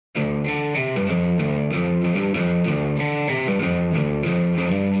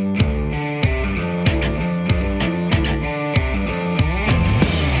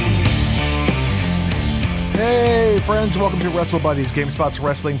friends, welcome to Wrestle Buddies, GameSpot's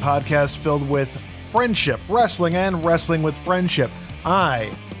wrestling podcast filled with friendship, wrestling, and wrestling with friendship.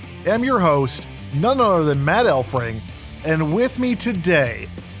 I am your host, none other than Matt Elfring, and with me today,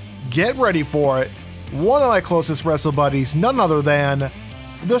 get ready for it, one of my closest Wrestle Buddies, none other than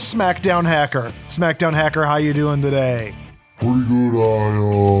the SmackDown Hacker. SmackDown Hacker, how you doing today? Pretty good. I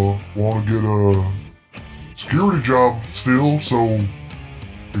want to get a security job still, so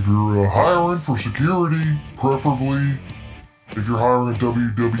if you're hiring for security, preferably if you're hiring at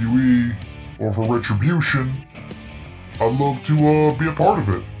WWE or for Retribution, I'd love to be a part of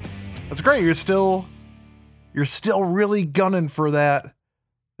it. That's great. You're still really gunning for that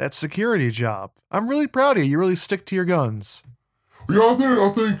security job. I'm really proud of you. You really stick to your guns. Yeah,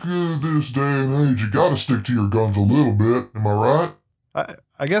 I think this day and age, you gotta stick to your guns a little bit. Am I right?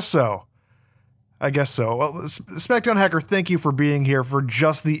 I guess so. Well, SmackDown Hacker, thank you for being here for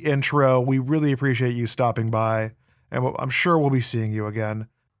just the intro. We really appreciate you stopping by, and I'm sure we'll be seeing you again.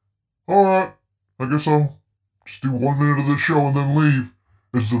 All right. I guess I'll just do 1 minute of this show and then leave.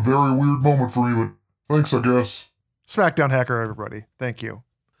 This is a very weird moment for me, but thanks, I guess. SmackDown Hacker, everybody. Thank you.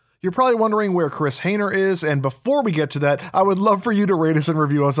 You're probably wondering where Chris Hayner is, and before we get to that, I would love for you to rate us and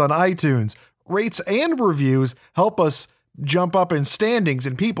review us on iTunes. Rates and reviews help us jump up in standings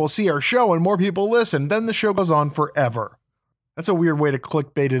and people see our show and more people listen. Then the show goes on forever. That's a weird way to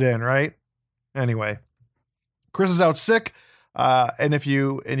clickbait it in, right? Anyway, Chris is out sick. And if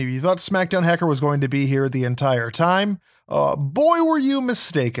you thought SmackDown Hacker was going to be here the entire time, boy, were you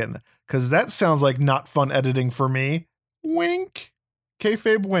mistaken, because that sounds like not fun editing for me. Wink.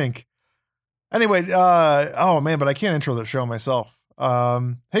 Kayfabe wink. Anyway, oh man, but I can't intro the show myself.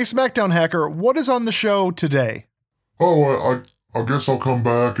 Hey, SmackDown Hacker, what is on the show today? Oh, I guess I'll come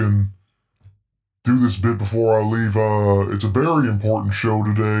back and do this bit before I leave. It's a very important show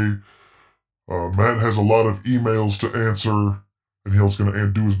today. Matt has a lot of emails to answer, and he's going to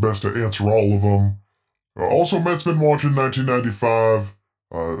do his best to answer all of them. Also, Matt's been watching 1995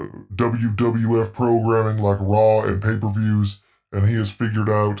 WWF programming like Raw and pay-per-views, and he has figured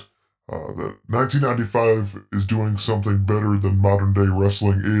out that 1995 is doing something better than modern-day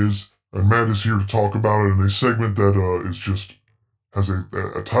wrestling is. And Matt is here to talk about it in a segment that has a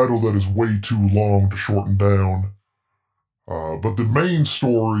title that is way too long to shorten down. But the main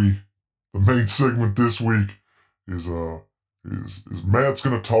story, the main segment this week is Matt's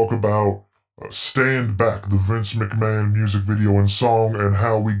going to talk about Stand Back, the Vince McMahon music video and song, and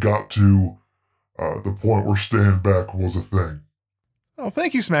how we got to the point where Stand Back was a thing. Oh,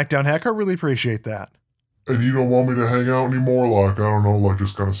 thank you, SmackDown Hacker. Really appreciate that. And you don't want me to hang out anymore? Like, I don't know, like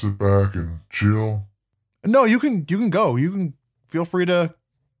just kind of sit back and chill? No, you can go. You can feel free to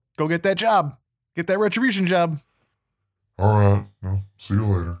go get that job. Get that Retribution job. All right. Well, see you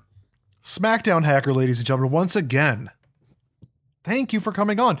later. SmackDown Hacker, ladies and gentlemen, once again, thank you for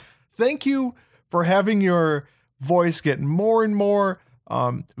coming on. Thank you for having your voice get more and more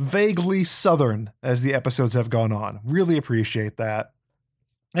vaguely Southern as the episodes have gone on. Really appreciate that.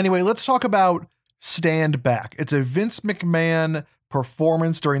 Anyway, let's talk about Stand Back. It's a Vince McMahon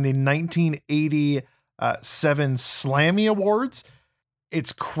performance during the 1987 Slammy Awards.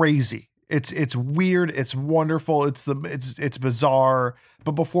 It's crazy. It's weird. It's wonderful. It's bizarre.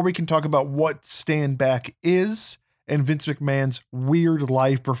 But before we can talk about what Stand Back is and Vince McMahon's weird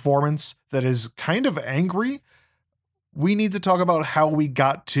live performance that is kind of angry, we need to talk about how we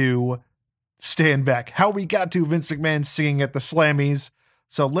got to Stand Back, how we got to Vince McMahon singing at the Slammies.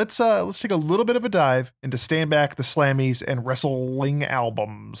 So let's take a little bit of a dive into Stand Back, the Slammies, and wrestling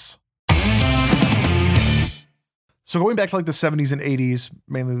albums. So going back to like the 70s and 80s,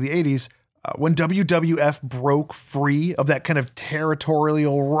 mainly the 80s, when WWF broke free of that kind of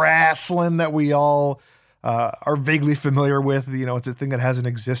territorial wrestling that we all are vaguely familiar with, you know, it's a thing that hasn't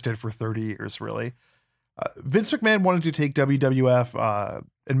existed for 30 years, really. Vince McMahon wanted to take WWF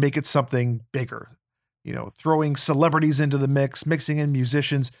and make it something bigger. You know, throwing celebrities into the mix, mixing in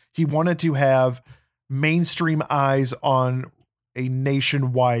musicians. He wanted to have mainstream eyes on a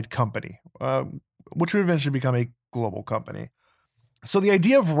nationwide company, which would eventually become a global company. So the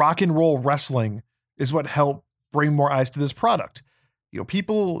idea of rock and roll wrestling is what helped bring more eyes to this product. You know,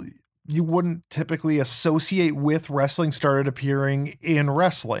 people you wouldn't typically associate with wrestling started appearing in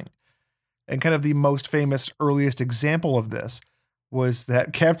wrestling. And kind of the most famous, earliest example of this was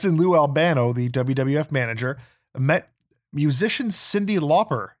that Captain Lou Albano, the WWF manager, met musician Cyndi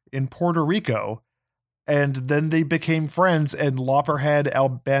Lauper in Puerto Rico, and then they became friends, and Lauper had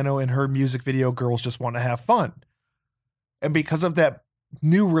Albano in her music video, Girls Just Want to Have Fun. And because of that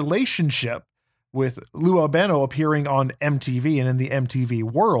new relationship with Lou Albano appearing on MTV and in the MTV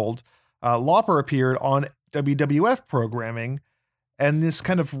world, Lauper appeared on WWF programming, and this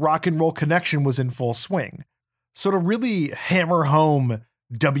kind of rock and roll connection was in full swing. So to really hammer home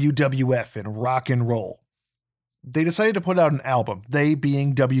WWF and rock and roll, they decided to put out an album, they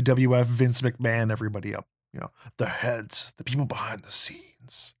being WWF, Vince McMahon, everybody up, the heads, the people behind the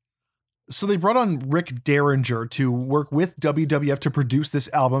scenes. So they brought on Rick Derringer to work with WWF to produce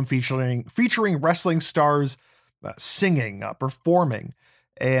this album featuring wrestling stars singing, performing.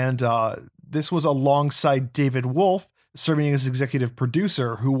 And this was alongside David Wolf, serving as executive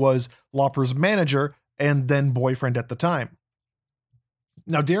producer, who was Lauper's manager and then boyfriend at the time.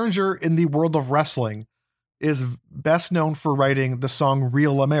 Now, Derringer, in the world of wrestling, is best known for writing the song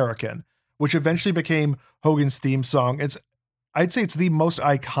Real American, which eventually became Hogan's theme song. I'd say it's the most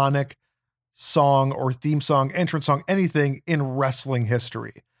iconic song or theme song, entrance song, anything in wrestling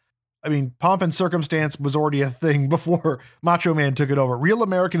history. I mean, Pomp and Circumstance was already a thing before Macho Man took it over. Real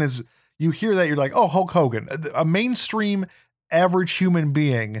American is, you hear that, you're like, oh, Hulk Hogan, a mainstream average human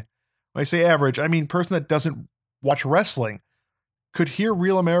being. When I say average, I mean person that doesn't watch wrestling could hear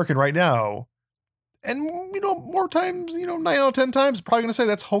Real American right now. And, more times, 9 out of 10 times, probably going to say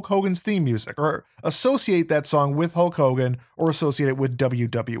that's Hulk Hogan's theme music, or associate that song with Hulk Hogan, or associate it with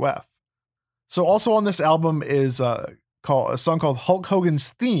WWF. So also on this album is a song called Hulk Hogan's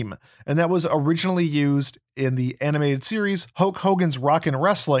Theme, and that was originally used in the animated series Hulk Hogan's Rockin'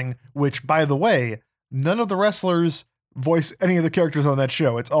 Wrestling, which, by the way, none of the wrestlers voice any of the characters on that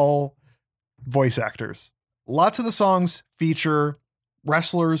show. It's all voice actors. Lots of the songs feature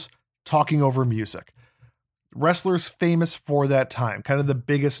wrestlers talking over music. Wrestlers famous for that time, kind of the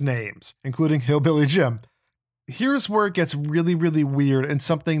biggest names, including Hillbilly Jim. Here's where it gets really, really weird, and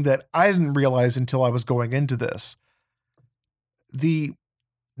something that I didn't realize until I was going into this. The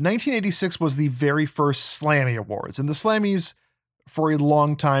 1986 was the very first Slammy Awards, and the Slammys for a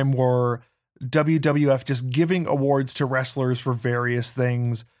long time were WWF just giving awards to wrestlers for various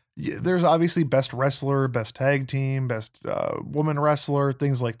things. There's obviously best wrestler, best tag team, best woman wrestler,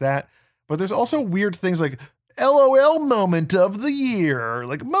 things like that. But there's also weird things like LOL moment of the year,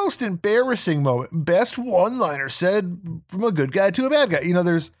 like most embarrassing moment, best one-liner said from a good guy to a bad guy.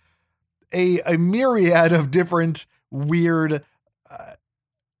 There's a myriad of different weird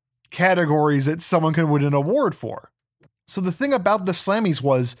categories that someone can win an award for. So the thing about the Slammys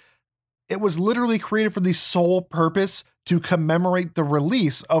was it was literally created for the sole purpose to commemorate the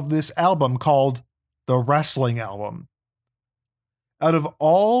release of this album called the Wrestling Album. Out of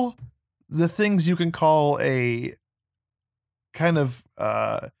all the things you can call a kind of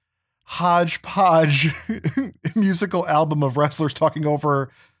hodgepodge musical album of wrestlers talking over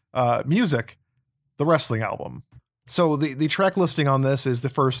music, the Wrestling Album. So the track listing on this is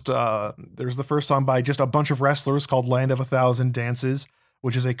there's the first song by just a bunch of wrestlers called Land of a Thousand Dances,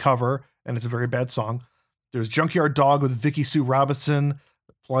 which is a cover, and it's a very bad song. There's Junkyard Dog with Vicky Sue Robinson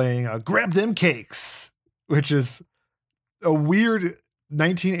playing Grab Them Cakes, which is a weird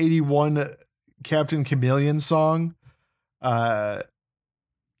 1981 Captain Chameleon song.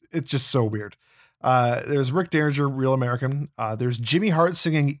 It's just so weird. There's Rick Derringer, Real American. There's Jimmy Hart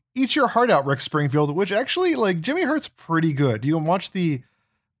singing Eat Your Heart Out, Rick Springfield, which actually, Jimmy Hart's pretty good. You can watch the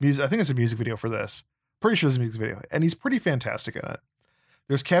music. I think it's a music video for this. Pretty sure it's a music video, and he's pretty fantastic in it.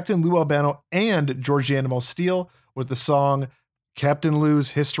 There's Captain Lou Albano and George Animal Steel with the song Captain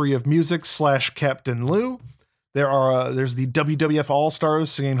Lou's History of Music / Captain Lou. There's the WWF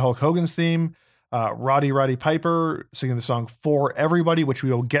All-Stars singing Hulk Hogan's theme. Roddy Piper singing the song For Everybody, which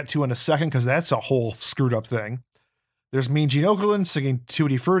we will get to in a second because that's a whole screwed up thing. There's Mean Gene Okerlund singing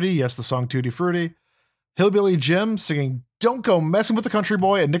Tutti Frutti. Yes, the song Tutti Frutti. Hillbilly Jim singing Don't Go Messing with the Country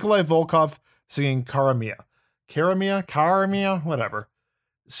Boy, and Nikolai Volkov singing Cara Mia, whatever.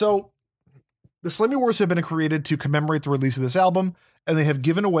 So the Slammy Awards have been created to commemorate the release of this album, and they have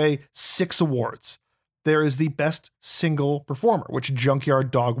given away 6 awards. There is the Best Single Performer, which Junkyard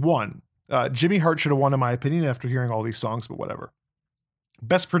Dog won. Jimmy Hart should have won, in my opinion, after hearing all these songs, but whatever.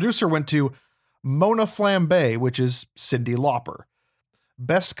 Best Producer went to Mona Flambe, which is Cyndi Lauper.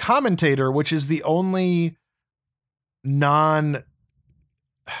 Best Commentator, which is the only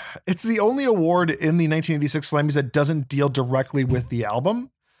it's the only award in the 1986 Slammys that doesn't deal directly with the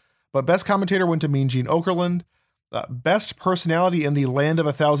album. But Best Commentator went to Mean Gene Okerlund. Best Personality in the Land of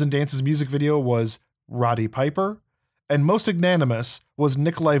a Thousand Dances music video was Roddy Piper. And most magnanimous was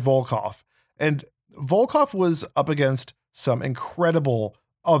Nikolai Volkov. And Volkov was up against some incredible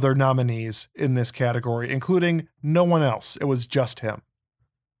other nominees in this category, including no one else. It was just him.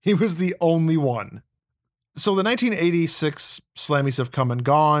 He was the only one. So the 1986 Slammys have come and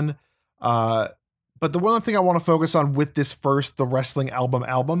gone. But the one thing I want to focus on with this first, the Wrestling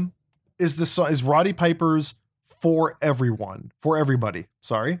album, is the song is Roddy Piper's For Everyone, For Everybody.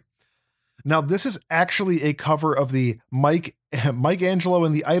 Sorry. Now, this is actually a cover of the Mike Angelo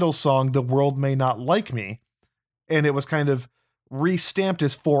and the Idol song, The World May Not Like Me. And it was kind of restamped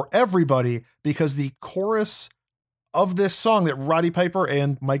as For Everybody because the chorus of this song that Roddy Piper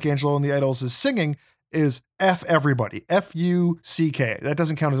and Mike Angelo and the Idols is singing is F Everybody, F-U-C-K. That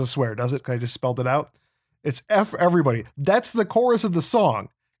doesn't count as a swear, does it? 'Cause I just spelled it out. It's F Everybody. That's the chorus of the song.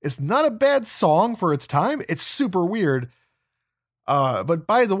 It's not a bad song for its time. It's super weird. But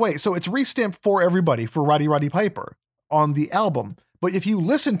by the way, so it's restamped For Everybody for Roddy Piper on the album. But if you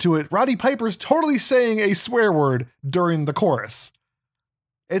listen to it, Roddy Piper's totally saying a swear word during the chorus.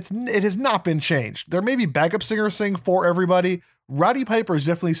 It has not been changed. There may be backup singers saying For Everybody. Roddy Piper is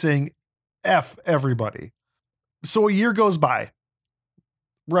definitely saying F Everybody. So a year goes by,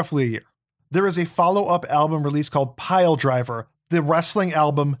 roughly a year. There is a follow-up album released called Pile Driver, the wrestling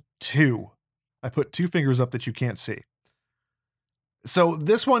album 2. I put 2 fingers up that you can't see. So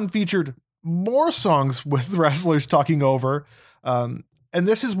this one featured more songs with wrestlers talking over. And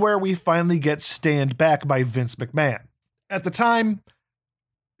this is where we finally get Stand Back by Vince McMahon. At the time,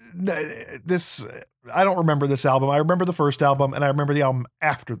 I don't remember this album. I remember the first album, and I remember the album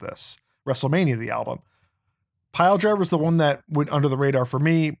after this, WrestleMania, the album. Pile Driver was the one that went under the radar for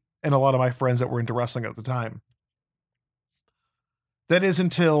me and a lot of my friends that were into wrestling at the time. That is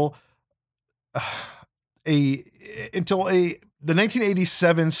until the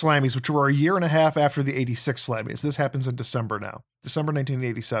 1987 Slammies, which were a year and a half after the 86 Slammies. This happens in December now, December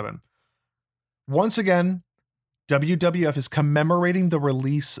 1987. Once again, WWF is commemorating the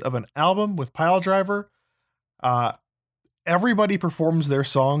release of an album with Pile Driver. Everybody performs their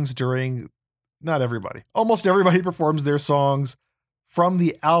songs almost everybody performs their songs from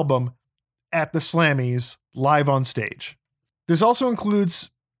the album at the Slammies live on stage. This also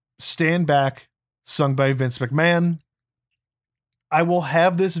includes Stand Back, sung by Vince McMahon. I will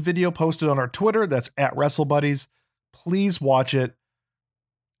have this video posted on our Twitter. That's at WrestleBuddies. Please watch it.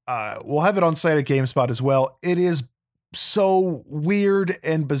 We'll have it on site at GameSpot as well. It is so weird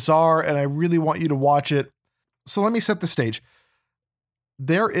and bizarre, and I really want you to watch it. So let me set the stage.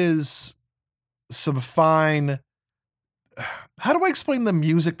 There is some fine... How do I explain the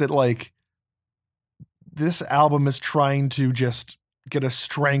music that, like, this album is trying to just get a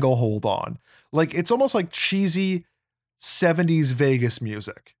stranglehold on? Like, it's almost like cheesy 70s Vegas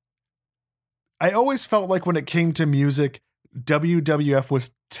music. I always felt like when it came to music, WWF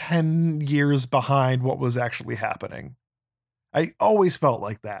was 10 years behind what was actually happening. I always felt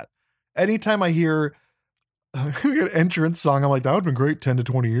like that. Anytime I hear an entrance song, I'm like, that would have been great 10 to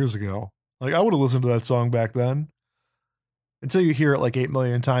 20 years ago. Like, I would have listened to that song back then. Until you hear it like 8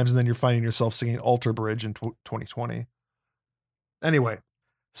 million times, and then you're finding yourself singing Alter Bridge in 2020. Anyway,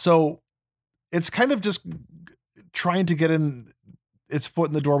 so it's kind of just trying to get in its foot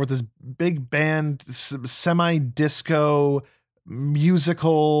in the door with this big band, semi-disco,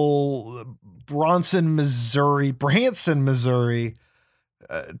 musical, Branson, Missouri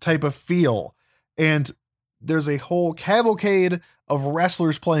type of feel. And there's a whole cavalcade of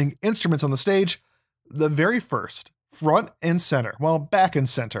wrestlers playing instruments on the stage. The very first, front and center, well, back and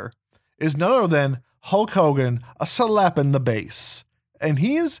center, is none other than Hulk Hogan, a slapping the bass. And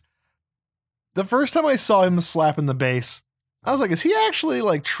he's, the first time I saw him slapping the bass, I was like, is he actually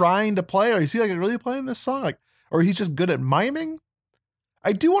like trying to play? Or is he like really playing this song? Like, or he's just good at miming?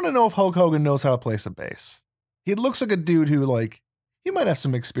 I do want to know if Hulk Hogan knows how to play some bass. He looks like a dude who, like, he might have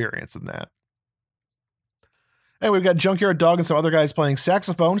some experience in that. And we've got Junkyard Dog and some other guys playing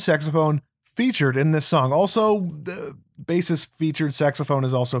saxophone. Saxophone featured in this song. Also, the bassist featured, saxophone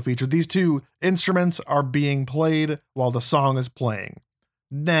is also featured. These two instruments are being played while the song is playing.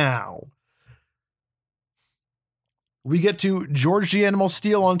 Now, we get to George the Animal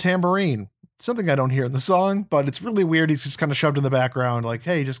Steele on tambourine. Something I don't hear in the song, but it's really weird. He's just kind of shoved in the background, like,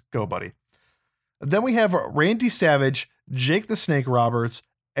 hey, just go, buddy. Then we have Randy Savage, Jake the Snake Roberts,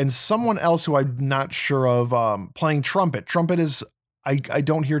 and someone else who I'm not sure of playing trumpet. Trumpet is, I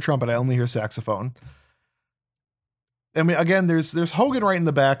don't hear trumpet. I only hear saxophone. And again, there's Hogan right in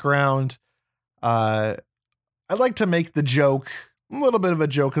the background. I like to make the joke, a little bit of a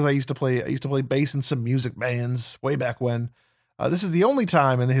joke, because I used to play bass in some music bands way back when. This is the only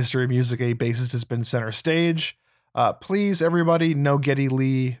time in the history of music a bassist has been center stage. Please, everybody, no Geddy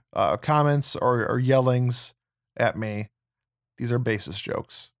Lee comments or yellings at me. These are bassist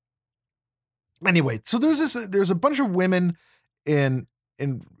jokes. Anyway, so there's a bunch of women in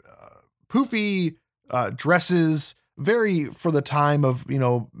poofy dresses, very for the time of,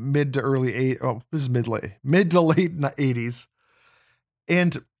 mid to late 80s.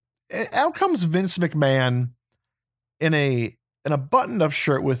 And out comes Vince McMahon in a buttoned-up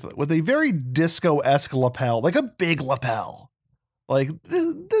shirt with a very disco-esque lapel, like a big lapel. Like,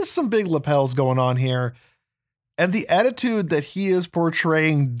 there's some big lapels going on here. And the attitude that he is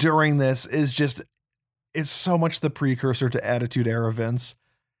portraying during this is just, it's so much the precursor to Attitude Era Vince.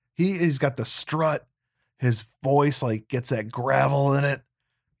 He's got the strut. His voice like gets that gravel in it.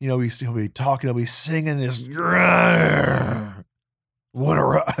 You know, he'll be talking, he'll be singing this. What a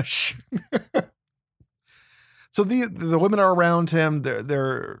rush. So the women are around him.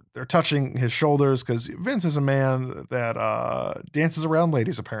 They're touching his shoulders because Vince is a man that dances around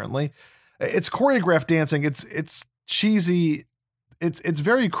ladies. Apparently, it's choreographed dancing. It's cheesy. It's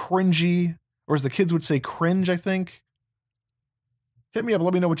very cringy, or as the kids would say, cringe. I think. Hit me up.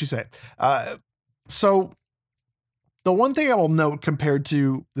 Let me know what you say. So the one thing I will note compared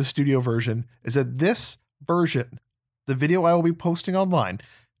to the studio version is that this version, the video I will be posting online,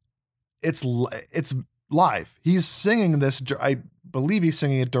 it's live. He's singing this. I believe he's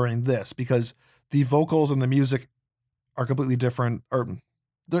singing it during this because the vocals and the music are completely different, or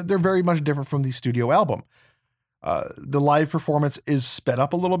they're very much different from the studio album. The live performance is sped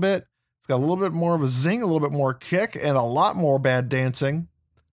up a little bit. It's got a little bit more of a zing, a little bit more kick, and a lot more bad dancing.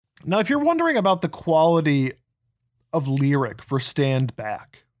 Now, if you're wondering about the quality of lyric for Stand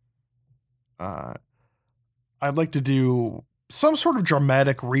Back, I'd like to do some sort of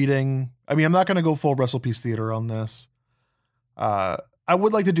dramatic reading. I mean, I'm not going to go full WrestlePiece Theater on this. I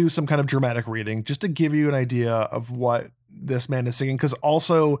would like to do some kind of dramatic reading just to give you an idea of what this man is singing. Because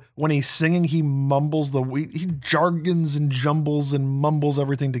also when he's singing, he mumbles he jargons and jumbles and mumbles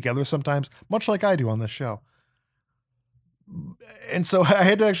everything together sometimes, much like I do on this show. And so I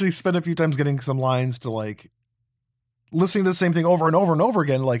had to actually spend a few times getting some lines to like listening to the same thing over and over and over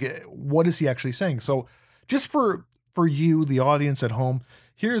again. Like, what is he actually saying? So just for you, the audience at home,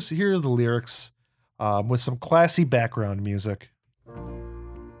 here are the lyrics with some classy background music.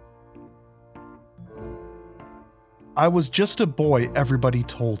 I was just a boy, everybody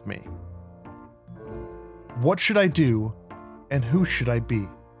told me. What should I do and who should I be?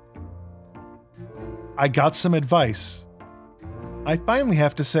 I got some advice. I finally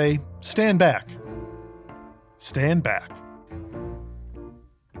have to say, stand back. Stand back.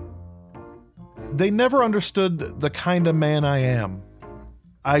 They never understood the kind of man I am.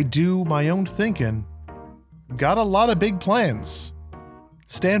 I do my own thinking. Got a lot of big plans.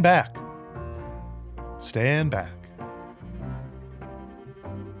 Stand back. Stand back.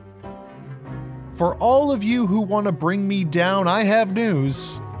 For all of you who want to bring me down, I have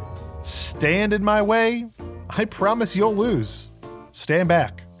news. Stand in my way. I promise you'll lose. Stand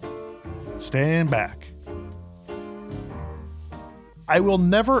back. Stand back. I will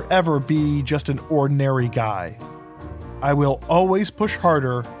never ever be just an ordinary guy. I will always push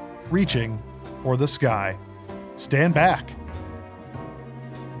harder, reaching for the sky. Stand back.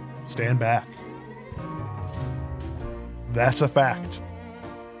 Stand back. That's a fact.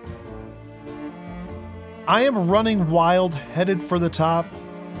 I am running wild, headed for the top,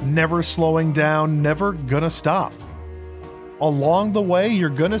 never slowing down, never gonna stop. Along the way, you're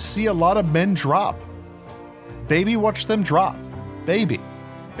gonna see a lot of men drop. Baby, watch them drop. Baby,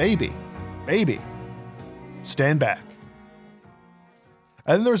 baby, baby. Stand back.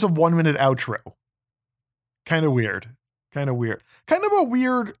 And then there's a 1-minute outro. Kind of weird. Kind of a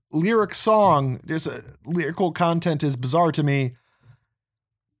weird lyric song. There's a lyrical content is bizarre to me.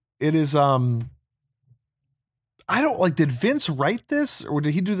 It is, I don't like, did Vince write this or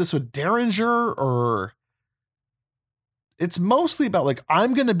did he do this with Derringer, or it's mostly about like,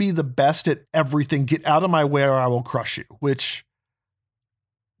 I'm going to be the best at everything. Get out of my way or I will crush you, which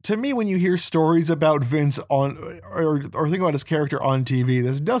to me, when you hear stories about Vince on or think about his character on TV,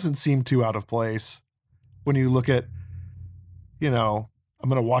 this doesn't seem too out of place. When you look at, I'm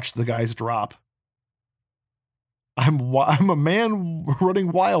going to watch the guys drop. I'm a man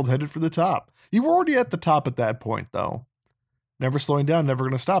running wild, headed for the top. You were already at the top at that point, though. Never slowing down, never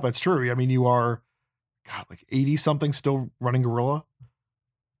going to stop. That's true. I mean, you are, like 80 something still running gorilla.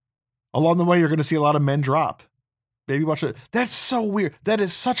 Along the way, you're going to see a lot of men drop. Baby, watch it. That's so weird. That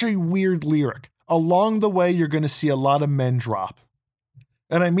is such a weird lyric. Along the way, you're going to see a lot of men drop.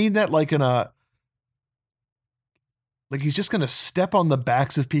 And I mean that like like he's just going to step on the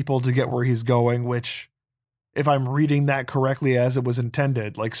backs of people to get where he's going, which, if I'm reading that correctly as it was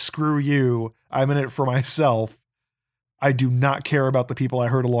intended, like, screw you, I'm in it for myself. I do not care about the people I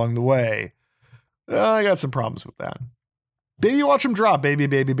hurt along the way. I got some problems with that. Baby, watch him drop. Baby,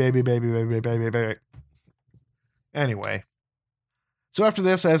 baby, baby, baby, baby, baby, baby. Anyway. So after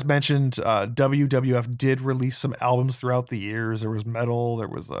this, as mentioned, WWF did release some albums throughout the years. There was metal. There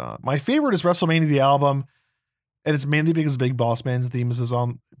was my favorite is WrestleMania the album, and it's mainly because Big Boss Man's theme is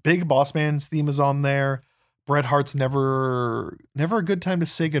on. Big Boss Man's theme is on there. Bret Hart's never a good time to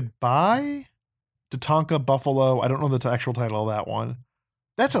say goodbye. Tatanka Buffalo. I don't know the actual title of that one.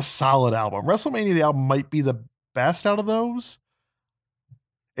 That's a solid album. WrestleMania the album might be the best out of those.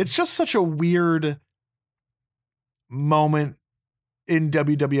 It's just such a weird moment in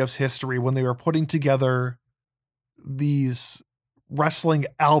WWF's history when they were putting together these wrestling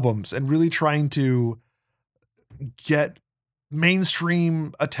albums and really trying to get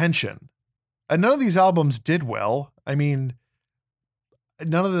mainstream attention. And none of these albums did well. I mean,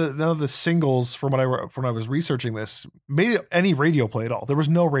 none of the singles from when I was researching this made any radio play at all. There was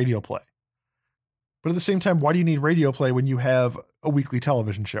no radio play. But at the same time, why do you need radio play when you have a weekly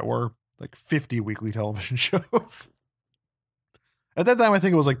television show or like 50 weekly television shows? At that time, I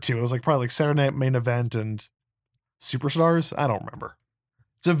think it was like 2. It was like probably like Saturday Night Main Event and Superstars. I don't remember.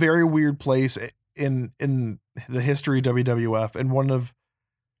 It's a very weird place in the history of WWF, and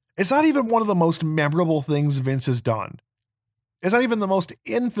it's not even one of the most memorable things Vince has done. It's not even the most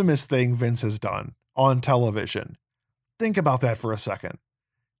infamous thing Vince has done on television. Think about that for a second.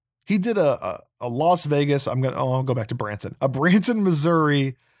 He did a Las Vegas, I'll go back to Branson, a Branson,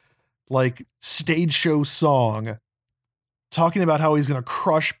 Missouri, like stage show song talking about how he's going to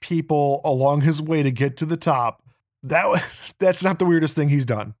crush people along his way to get to the top. That's not the weirdest thing he's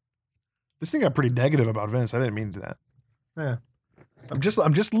done. This thing got pretty negative about Vince. I didn't mean to do that. Yeah. I'm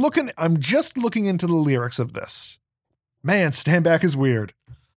just looking into the lyrics of this. Man, Stand Back is weird.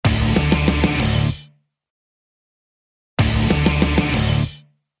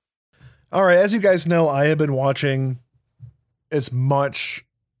 All right, as you guys know, I have been watching as much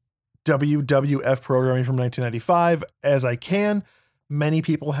WWF programming from 1995 as I can. Many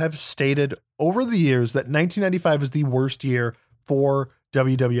people have stated over the years that 1995 is the worst year for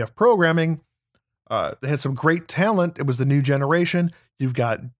WWF programming. They had some great talent. It was the new generation. You've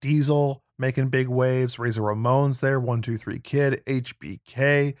got Diesel making big waves, Razor Ramon's there, 123 Kid,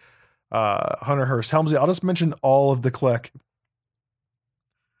 HBK, Hunter Hearst Helmsley. I'll just mention all of the clique.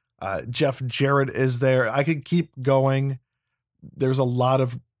 Jeff Jarrett is there. I could keep going. There's a lot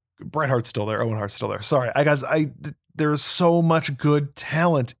of Bret Hart's still there. Owen Hart's still there. Sorry, there's so much good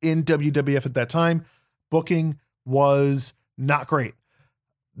talent in WWF at that time. Booking was not great.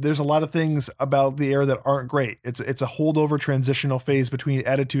 There's a lot of things about the era that aren't great. It's a holdover transitional phase between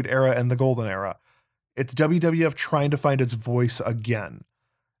Attitude Era and the Golden Era. It's WWF trying to find its voice again.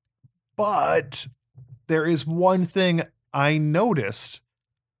 But there is one thing I noticed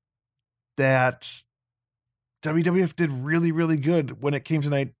that WWF did really, really good when it came to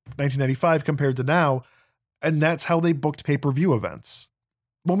 1995 compared to now, and that's how they booked pay-per-view events.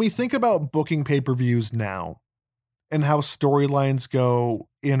 When we think about booking pay-per-views now and how storylines go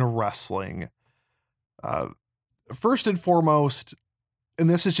in wrestling, first and foremost, and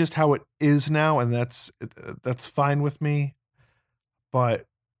this is just how it is now, and that's fine with me, but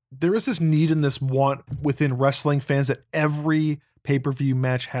there is this need and this want within wrestling fans that every pay-per-view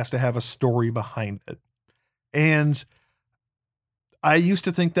match has to have a story behind it. And I used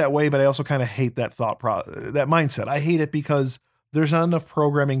to think that way, but I also kind of hate that that mindset. I hate it because there's not enough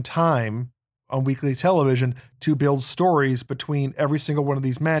programming time on weekly television to build stories between every single one of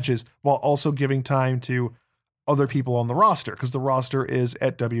these matches while also giving time to other people on the roster, because the roster is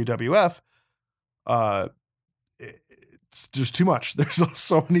at WWF. It's just too much. There's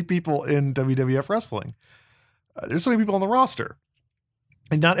so many people in WWF wrestling. There's so many people on the roster,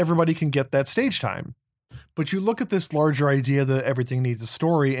 and not everybody can get that stage time. But you look at this larger idea that everything needs a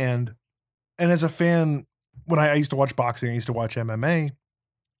story, and as a fan, when I used to watch boxing, I used to watch MMA,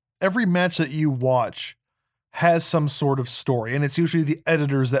 every match that you watch has some sort of story, and it's usually the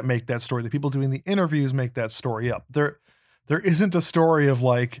editors that make that story. The people doing the interviews make that story up. There isn't a story of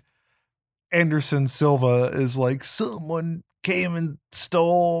like Anderson Silva is like, someone came and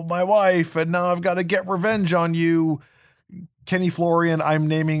stole my wife and now I've got to get revenge on you. Kenny Florian, I'm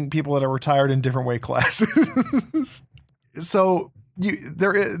naming people that are retired in different weight classes. So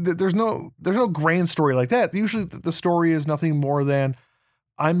there's no grand story like that. Usually the story is nothing more than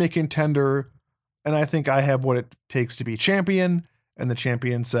I'm a contender and I think I have what it takes to be champion. And the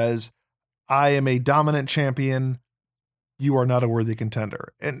champion says, I am a dominant champion. You are not a worthy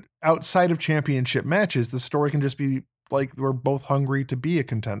contender. And outside of championship matches, the story can just be like, we're both hungry to be a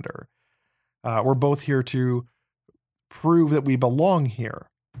contender. We're both here to prove that we belong here.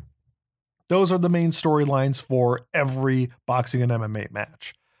 Those are the main storylines for every boxing and MMA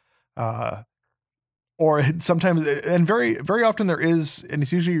match. or sometimes, and very, very often there is, and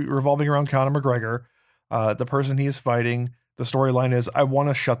it's usually revolving around Conor McGregor, the person he is fighting. The storyline is, I want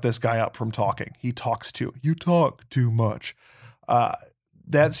to shut this guy up from talking. You talk too much.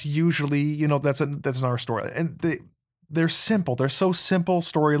 That's usually, you know, that's in our story. And they're simple. They're so simple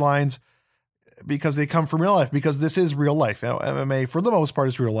storylines because they come from real life, because this is real life. You know, MMA for the most part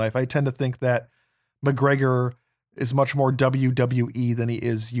is real life. I tend to think that McGregor is much more WWE than he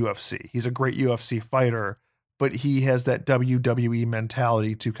is UFC. He's a great UFC fighter, but he has that WWE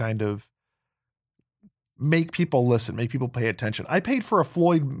mentality to kind of make people listen, make people pay attention. I paid for a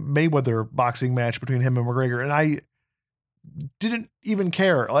Floyd Mayweather boxing match between him and McGregor, and I didn't even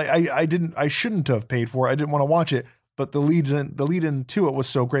care. Like I shouldn't have paid for it. I didn't want to watch it, but the lead in to it was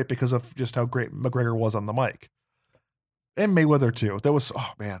so great because of just how great McGregor was on the mic. And Mayweather too. That was,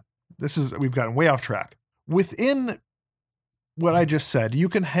 oh man, we've gotten way off track. Within what I just said, you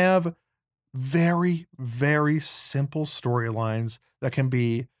can have very, very simple storylines that can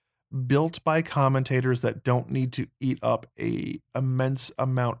be built by commentators that don't need to eat up a immense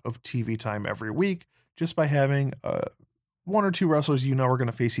amount of TV time every week, just by having one or two wrestlers are going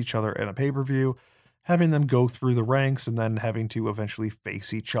to face each other in a pay-per-view, having them go through the ranks, and then having to eventually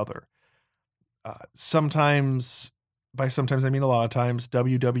face each other. Sometimes I mean a lot of times,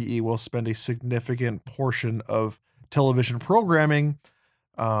 WWE will spend a significant portion of television programming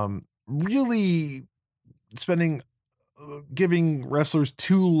really giving wrestlers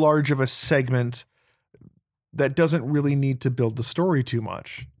too large of a segment that doesn't really need to build the story too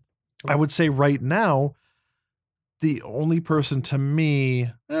much. I would say right now, the only person to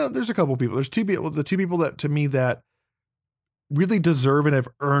me, there's a couple people. There's two people, the two people that to me that really deserve and have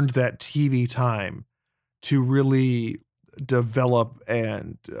earned that TV time to really develop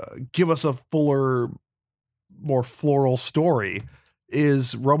and give us a fuller, more floral story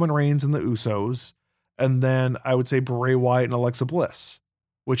is Roman Reigns and the Usos. And then I would say Bray Wyatt and Alexa Bliss,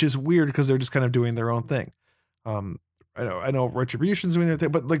 which is weird because they're just kind of doing their own thing. I know Retribution's doing their thing,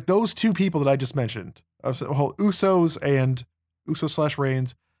 but like those two people that I just mentioned, Usos and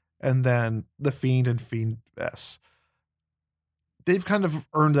Usos/Reigns, and then The Fiend and Fiend S. They've kind of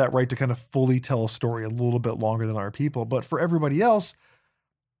earned that right to kind of fully tell a story a little bit longer than our people. But for everybody else,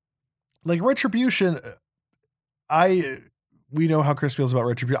 like Retribution, we know how Chris feels about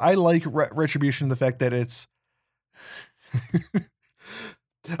Retribution. I like Retribution, the fact that it's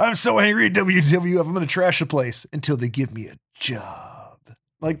I'm so angry at WWF, I'm going to trash the place until they give me a job.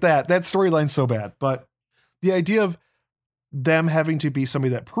 Like that storyline's so bad. But the idea of them having to be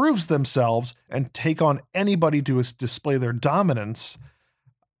somebody that proves themselves and take on anybody to display their dominance,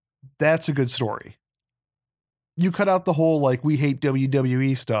 that's a good story. You cut out the whole, like, we hate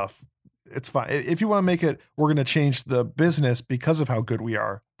WWE stuff. It's fine. If you want to make it, we're going to change the business because of how good we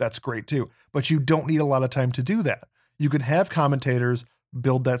are, that's great too. But you don't need a lot of time to do that. You can have commentators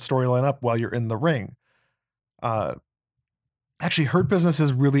build that storyline up while you're in the ring. Actually, Hurt Business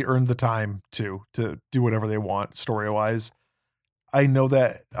has really earned the time to do whatever they want story-wise. I know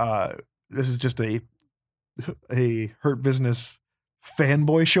that this is just a Hurt Business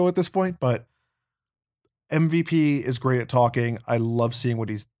fanboy show at this point, but MVP is great at talking. I love seeing what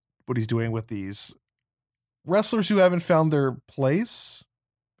he's doing with these wrestlers who haven't found their place.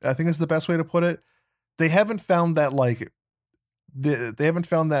 I think is the best way to put it. They haven't found that they haven't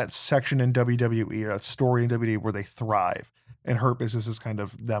found that section in WWE or that story in WWE where they thrive. And Hurt Business is kind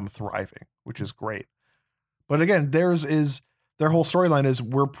of them thriving, which is great. But again, their whole storyline is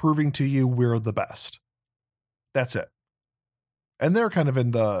we're proving to you we're the best. That's it. And they're kind of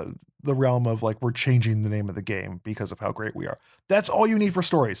in the realm of like, we're changing the name of the game because of how great we are. That's all you need for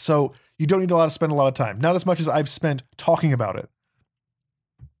stories. So you don't need to spend a lot of time. Not as much as I've spent talking about it.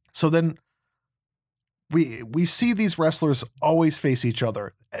 So then we see these wrestlers always face each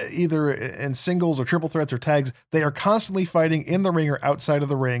other, either in singles or triple threats or tags. They are constantly fighting in the ring or outside of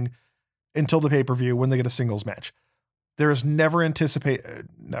the ring until the pay-per-view when they get a singles match. There's there's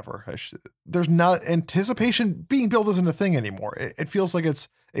not anticipation being built isn't a thing anymore. It feels like it's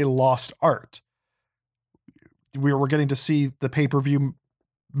a lost art. We're getting to see the pay-per-view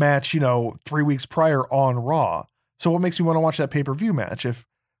match, 3 weeks prior on Raw. So what makes me want to watch that pay-per-view match if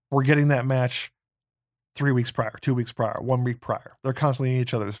we're getting that match 3 weeks prior, 2 weeks prior, 1 week prior? They're constantly in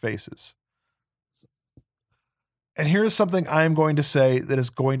each other's faces. And here's something I'm going to say that is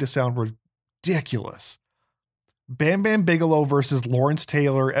going to sound ridiculous. Bam Bam Bigelow versus Lawrence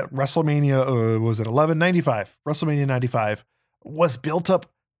Taylor at WrestleMania, was it 1195? WrestleMania 95 was built up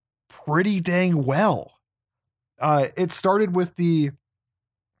pretty dang well. It started with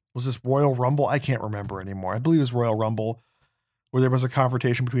was this Royal Rumble? I can't remember anymore. I believe it was Royal Rumble. where there was a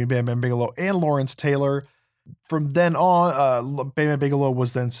confrontation between Bam Bam Bigelow and Lawrence Taylor. From then on, Bam Bam Bigelow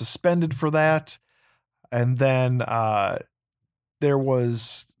was then suspended for that. And then there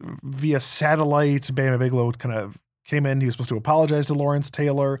was, via satellite, Bam Bam Bigelow kind of came in. He was supposed to apologize to Lawrence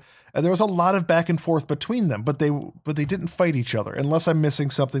Taylor. And there was a lot of back and forth between them, but they didn't fight each other, unless I'm missing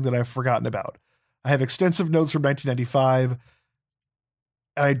something that I've forgotten about. I have extensive notes from 1995,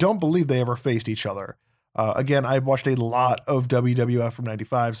 and I don't believe they ever faced each other. Again, I watched a lot of WWF from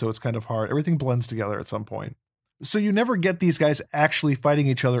 95, so it's kind of hard. Everything blends together at some point. So you never get these guys actually fighting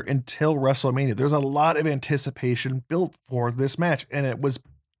each other until WrestleMania. There's a lot of anticipation built for this match, and it was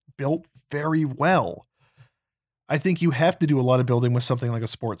built very well. I think you have to do a lot of building with something like a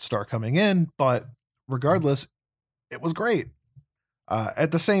sports star coming in, but regardless, it was great.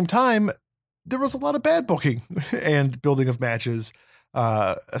 At the same time, there was a lot of bad booking and building of matches,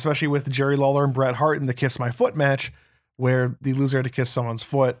 especially with Jerry Lawler and Bret Hart in the Kiss My Foot match, where the loser had to kiss someone's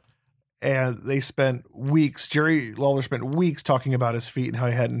foot. And they spent weeks, Jerry Lawler spent weeks talking about his feet and how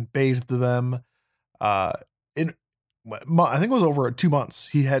he hadn't bathed them. I think it was over 2 months,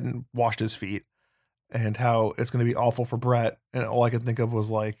 he hadn't washed his feet, and how it's going to be awful for Bret. And all I could think of was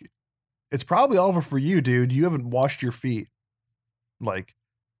like, it's probably awful for you, dude. You haven't washed your feet like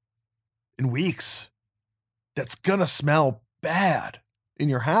in weeks. That's going to smell bad in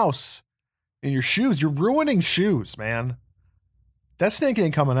your house, in your shoes. You're ruining shoes, man. That snake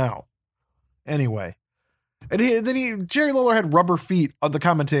ain't coming out. Anyway. And Jerry Lawler had rubber feet on the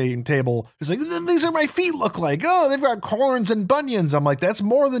commentating table. He's like, these are my feet look like. Oh, they've got corns and bunions. I'm like, that's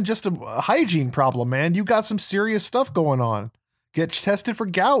more than just a hygiene problem, man. You got some serious stuff going on. Get tested for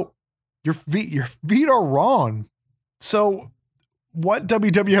gout. Your feet are wrong. So what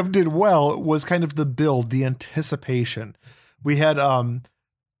WWF did well was kind of the build, the anticipation. We had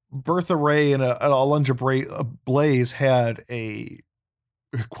Bertha Ray and Alundra Blaze had a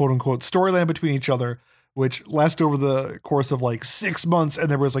quote unquote storyline between each other, which lasted over the course of like 6 months, and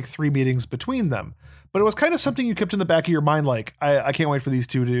there was like 3 meetings between them. But it was kind of something you kept in the back of your mind, like, I can't wait for these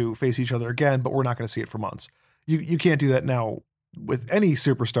two to face each other again, but we're not going to see it for months. You can't do that now with any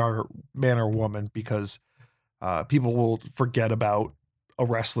superstar, man or woman, because people will forget about a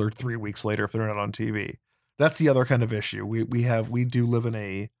wrestler 3 weeks later if they're not on TV. That's the other kind of issue. We do live in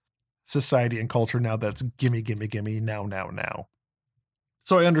a society and culture now that's gimme, now.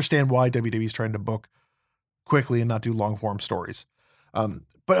 So I understand why WWE is trying to book quickly and not do long form stories.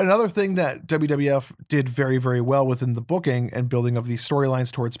 But another thing that WWF did very, very well within the booking and building of these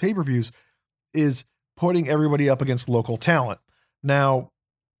storylines towards pay-per-views is putting everybody up against local talent. Now,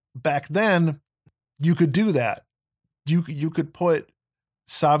 back then, you could do that. You could put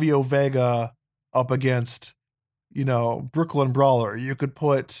Savio Vega up against, Brooklyn Brawler. You could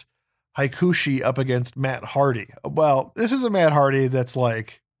put Haikushi up against Matt Hardy. Well, this is a Matt Hardy that's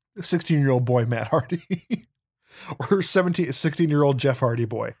like a 16-year-old boy Matt Hardy or 16-year-old Jeff Hardy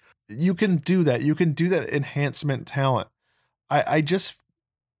boy. You can do that. You can do that enhancement talent. I just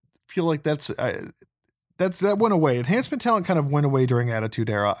feel like that went away. Enhancement talent kind of went away during Attitude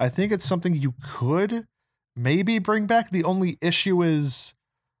Era. I think it's something you could maybe bring back. The only issue is,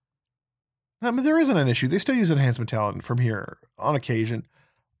 there isn't an issue. They still use enhancement talent from here on occasion.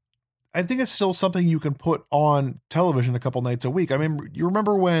 I think it's still something you can put on television a couple nights a week. I mean, you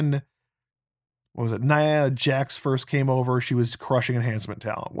remember when, Nia Jax first came over, she was crushing enhancement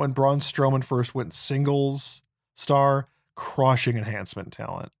talent. When Braun Strowman first went singles star, crushing enhancement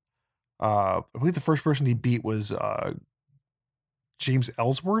talent. I believe the first person he beat was James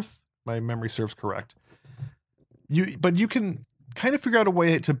Ellsworth. My memory serves correct. But you can kind of figure out a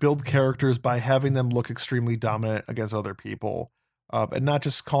way to build characters by having them look extremely dominant against other people, and not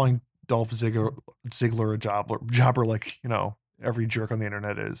just calling Dolph Ziggler a jobber like, every jerk on the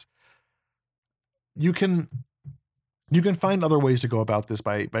internet is. You can find other ways to go about this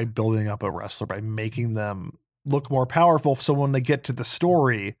by building up a wrestler, by making them look more powerful. So when they get to the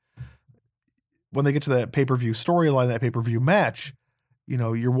story, when they get to that pay-per-view storyline, that pay-per-view match,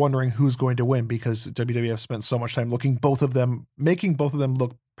 you're wondering who's going to win, because WWF spent so much time making both of them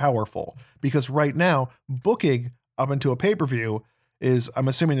look powerful. Because right now, booking up into a pay-per-view is, I'm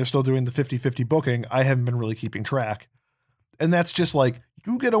assuming they're still doing the 50-50 booking. I haven't been really keeping track. And that's just like,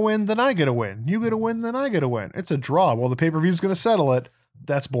 you get a win, then I get a win. You get a win, then I get a win. It's a draw. Well, the pay-per-view is going to settle it.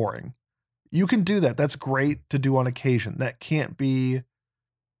 That's boring. You can do that. That's great to do on occasion. That can't be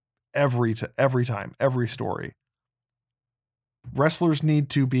every time, every story. Wrestlers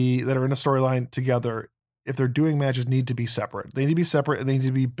that are in a storyline together, if they're doing matches, need to be separate. They need to be separate, and they need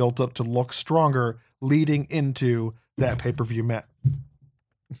to be built up to look stronger leading into that pay-per-view match.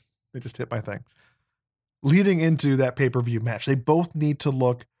 They just hit my thing. leading into that pay-per-view match. They both need to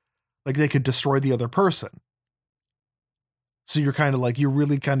look like they could destroy the other person. So you're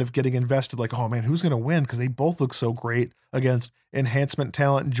really kind of getting invested, like, oh man, who's going to win? Because they both look so great against enhancement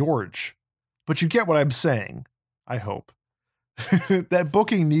talent George. But you get what I'm saying, I hope. That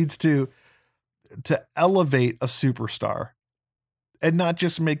booking needs to elevate a superstar and not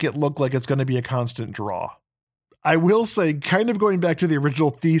just make it look like it's going to be a constant draw. I will say, kind of going back to the original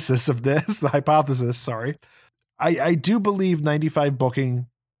thesis of this, the hypothesis, sorry, I do believe 95 booking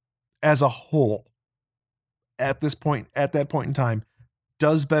as a whole at that point in time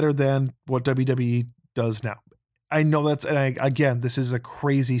does better than what WWE does now. I know again, this is a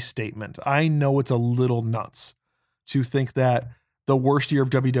crazy statement. I know it's a little nuts to think that the worst year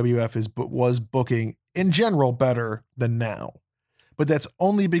of WWF was booking in general better than now. But that's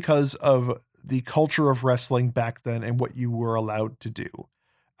only because of the culture of wrestling back then and what you were allowed to do.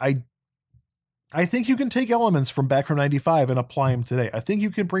 I think you can take elements from back from 95 and apply them today. I think you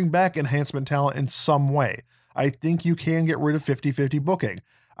can bring back enhancement talent in some way. I think you can get rid of 50-50 booking.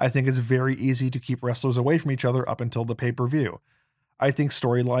 I think it's very easy to keep wrestlers away from each other up until the pay-per-view. I think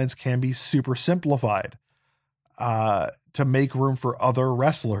storylines can be super simplified to make room for other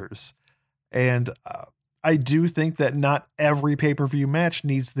wrestlers. And I do think that not every pay-per-view match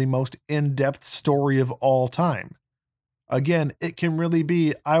needs the most in-depth story of all time. Again, it can really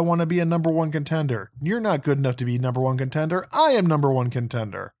be, I want to be a number one contender. You're not good enough to be number one contender. I am number one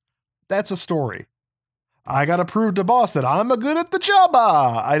contender. That's a story. I got to prove to boss that I'm a good at the job.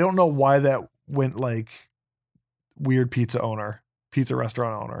 I don't know why that went like weird pizza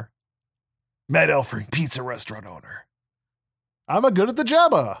restaurant owner. Matt Elfring, pizza restaurant owner. I'm a good at the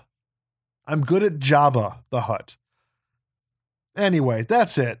Jabba. I'm good at Jabba the Hutt. Anyway,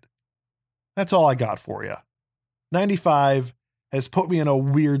 that's it. That's all I got for you. 95 has put me in a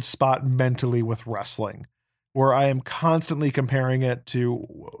weird spot mentally with wrestling, where I am constantly comparing it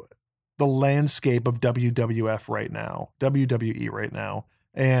to the landscape of WWF right now, WWE right now.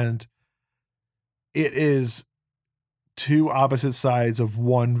 And it is two opposite sides of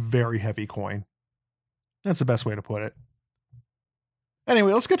one very heavy coin. That's the best way to put it.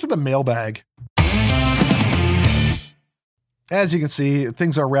 Anyway, let's get to the mailbag. As you can see,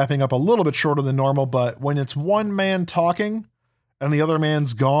 things are wrapping up a little bit shorter than normal, but when it's one man talking and the other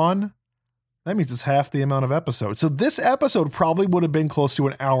man's gone, that means it's half the amount of episodes. So this episode probably would have been close to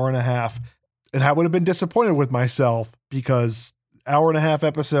an hour and a half, and I would have been disappointed with myself because hour and a half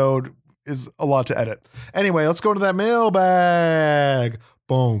episode is a lot to edit. Anyway, let's go to that mailbag.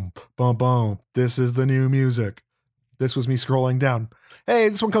 Boom, boom, boom. This is the new music. This was me scrolling down. Hey,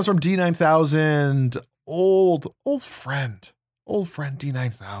 this one comes from D9000, old friend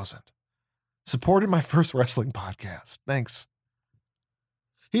D9000. Supported my first wrestling podcast. Thanks.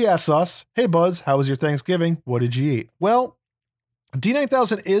 He asks us, hey buds, how was your Thanksgiving? What did you eat? Well,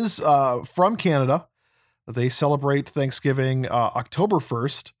 D9000 is from Canada. They celebrate Thanksgiving October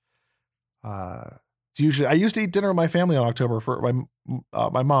 1st. Usually, I used to eat dinner with my family on October 1st.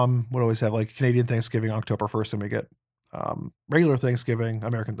 My mom would always have like Canadian Thanksgiving October 1st, and we get regular Thanksgiving,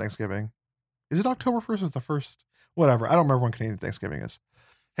 American Thanksgiving. Is it October 1st or the 1st? Whatever. I don't remember when Canadian Thanksgiving is.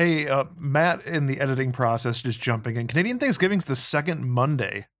 Hey, Matt in the editing process just jumping in. Canadian Thanksgiving's the second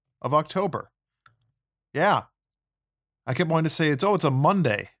Monday of October. Yeah. I kept wanting to say it's a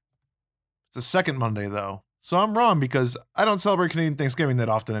Monday. It's the second Monday though. So I'm wrong because I don't celebrate Canadian Thanksgiving that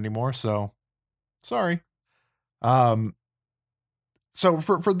often anymore. So sorry. So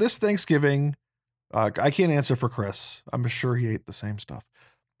for this Thanksgiving, I can't answer for Chris. I'm sure he ate the same stuff.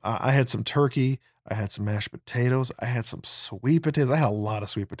 I had some turkey. I had some mashed potatoes. I had some sweet potatoes. I had a lot of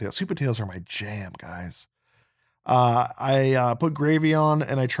sweet potatoes. Sweet potatoes are my jam, guys. I put gravy on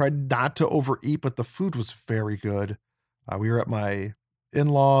and I tried not to overeat, but the food was very good. We were at my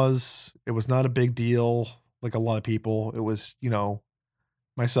in-laws. It was not a big deal. Like a lot of people, it was,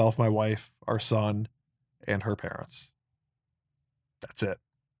 myself, my wife, our son, and her parents. That's it.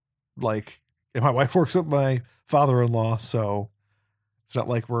 And my wife works with my father-in-law, so it's not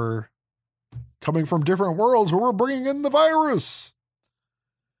like we're coming from different worlds where we're bringing in the virus.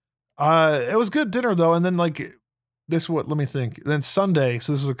 It was good dinner though. And then let me think. Then Sunday,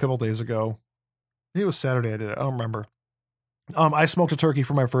 so this was a couple days ago. I think it was Saturday I did it. I don't remember. I smoked a turkey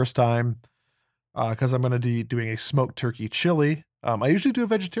for my first time because I'm going to be doing a smoked turkey chili. I usually do a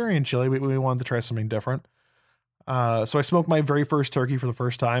vegetarian chili, but we wanted to try something different. So I smoked my very first turkey for the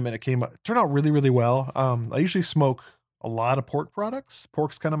first time, and it turned out really, really well. I usually smoke a lot of pork products.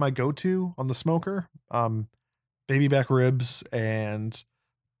 Pork's kind of my go-to on the smoker. Baby back ribs and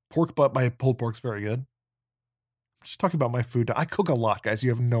pork butt. My pulled pork's very good. Just talking about my food. I cook a lot, guys.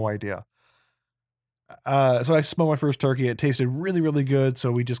 You have no idea. So I smoked my first turkey. It tasted really, really good.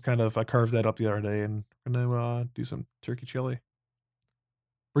 So we just I carved that up the other day and gonna do some turkey chili.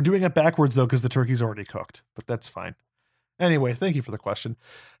 We're doing it backwards though, because the turkey's already cooked, but that's fine. Anyway, thank you for the question.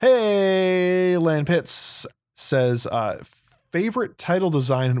 Hey, Lan Pitts says, favorite title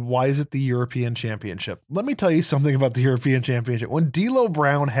design and why is it the European Championship? Let me tell you something about the European Championship. When D'Lo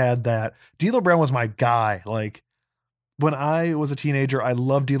Brown had that, D'Lo Brown was my guy. Like, when I was a teenager, I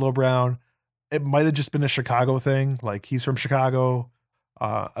loved D'Lo Brown. It might have just been a Chicago thing. Like, he's from Chicago.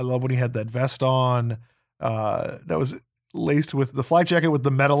 I love when he had that vest on. That was laced with the flight jacket with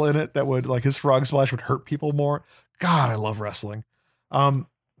the metal in it that would, like, his frog splash would hurt people more. God, I love wrestling. I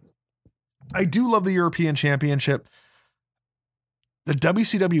do love the European Championship. The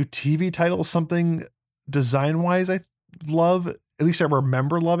WCW TV title is something design-wise I love. At least I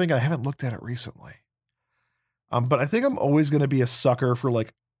remember loving. I haven't looked at it recently. But I think I'm always going to be a sucker for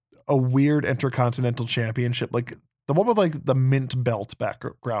like a weird intercontinental championship, like the one with like the mint belt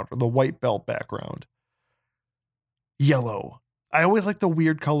background or the white belt background. Yellow. I always like the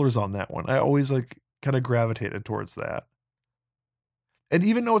weird colors on that one. I always like kind of gravitated towards that. And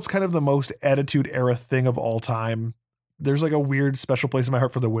even though it's kind of the most Attitude Era thing of all time, there's like a weird special place in my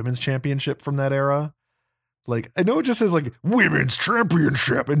heart for the women's championship from that era. Like, I know it just says like women's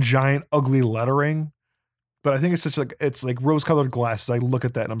championship in giant ugly lettering, but I think it's it's like rose colored glasses. I look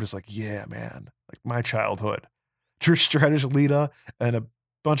at that and I'm just like, yeah, man, like my childhood. Trish Stratus, Lita, and a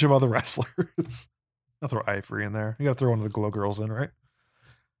bunch of other wrestlers. I'll throw Ivory in there. You got to throw one of the Glow Girls in, right?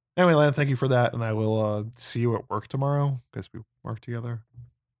 Anyway, Lan, thank you for that. And I will see you at work tomorrow because we work together.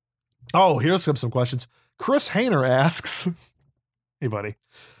 Oh, here's some questions. Chris Hayner asks, hey, buddy,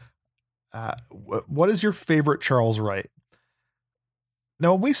 what is your favorite Charles Wright?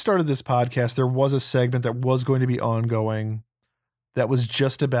 Now, when we started this podcast, there was a segment that was going to be ongoing that was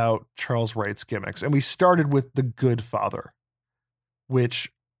just about Charles Wright's gimmicks. And we started with The Good Father,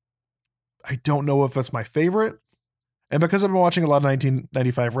 which I don't know if that's my favorite. And because I've been watching a lot of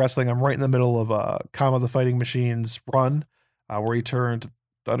 1995 wrestling, I'm right in the middle of Kama the Fighting Machine's run, where he turned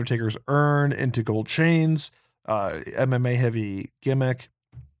The Undertaker's urn into gold chains, MMA heavy gimmick.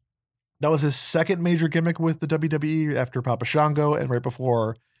 That was his second major gimmick with the WWE after Papa Shango, and right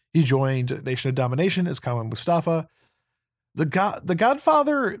before he joined Nation of Domination as Kama Mustafa. The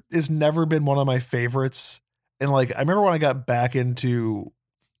Godfather has never been one of my favorites. And like, I remember when I got back into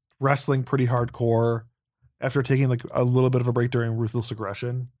wrestling pretty hardcore after taking like a little bit of a break during Ruthless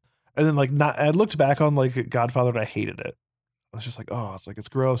Aggression. And then I looked back on like Godfather and I hated it. I was just like, oh, it's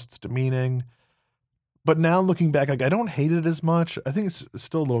gross. It's demeaning. But now looking back, like I don't hate it as much. I think it's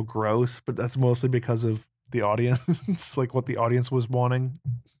still a little gross, but that's mostly because of the audience, like what the audience was wanting.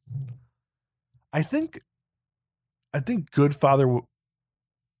 I think Good Father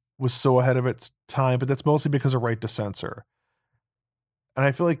was so ahead of its time, but that's mostly because of Right to Censor. And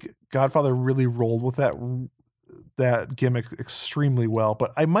I feel like Godfather really rolled with that gimmick extremely well,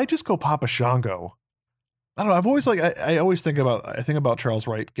 but I might just go Papa Shango. I don't know. I've always I think about Charles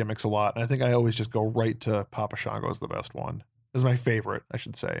Wright gimmicks a lot. And I think I always just go right to Papa Shango as the best one. Is my favorite, I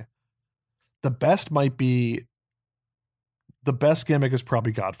should say. The best gimmick is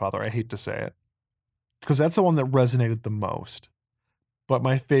probably Godfather. I hate to say it, because that's the one that resonated the most. But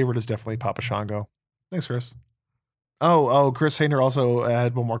my favorite is definitely Papa Shango. Thanks, Chris. Oh, Chris Hayner also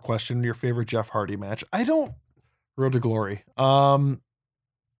had one more question. Your favorite Jeff Hardy match? Road to Glory. Man,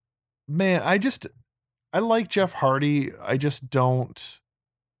 I like Jeff Hardy. I just don't.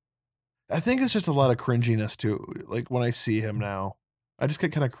 I think it's just a lot of cringiness too. Like when I see him now, I just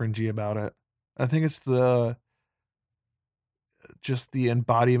get kind of cringy about it. I think it's just the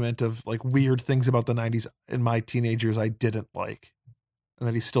embodiment of like weird things about the 90s in my teenage years I didn't like. And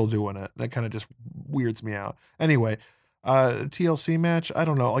that he's still doing it. That kind of just weirds me out. Anyway, TLC match, I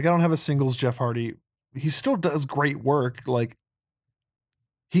don't know. Like I don't have a singles Jeff Hardy. He still does great work. Like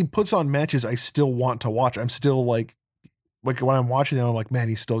he puts on matches I still want to watch. I'm still like when I'm watching them, I'm like, man,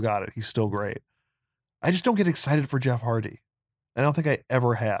 he's still got it. He's still great. I just don't get excited for Jeff Hardy. I don't think I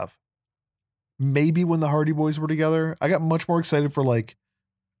ever have. Maybe when the Hardy Boys were together, I got much more excited for like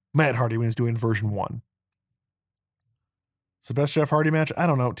Matt Hardy when he was doing version 1. So best Jeff Hardy match? I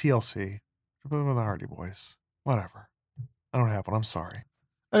don't know. TLC. With the Hardy Boys. Whatever. I don't have one. I'm sorry.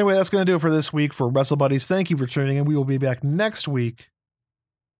 Anyway, that's going to do it for this week for Wrestle Buddies. Thank you for tuning in. We will be back next week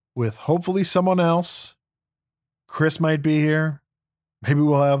with hopefully someone else. Chris might be here. Maybe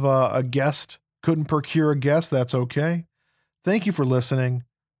we'll have a guest. Couldn't procure a guest. That's okay. Thank you for listening.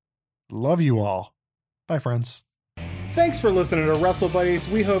 Love you all. Bye, friends. Thanks for listening to Wrestle Buddies.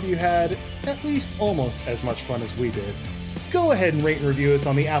 We hope you had at least almost as much fun as we did. go ahead and rate and review us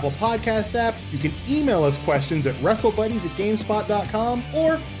on the Apple Podcast app. You can email us questions at WrestleBuddies@GameSpot.com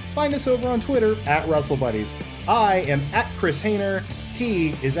or find us over on Twitter at WrestleBuddies. I am at Chris Hayner. He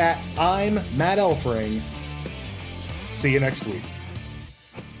is at I'm Matt Elfring. See you next week.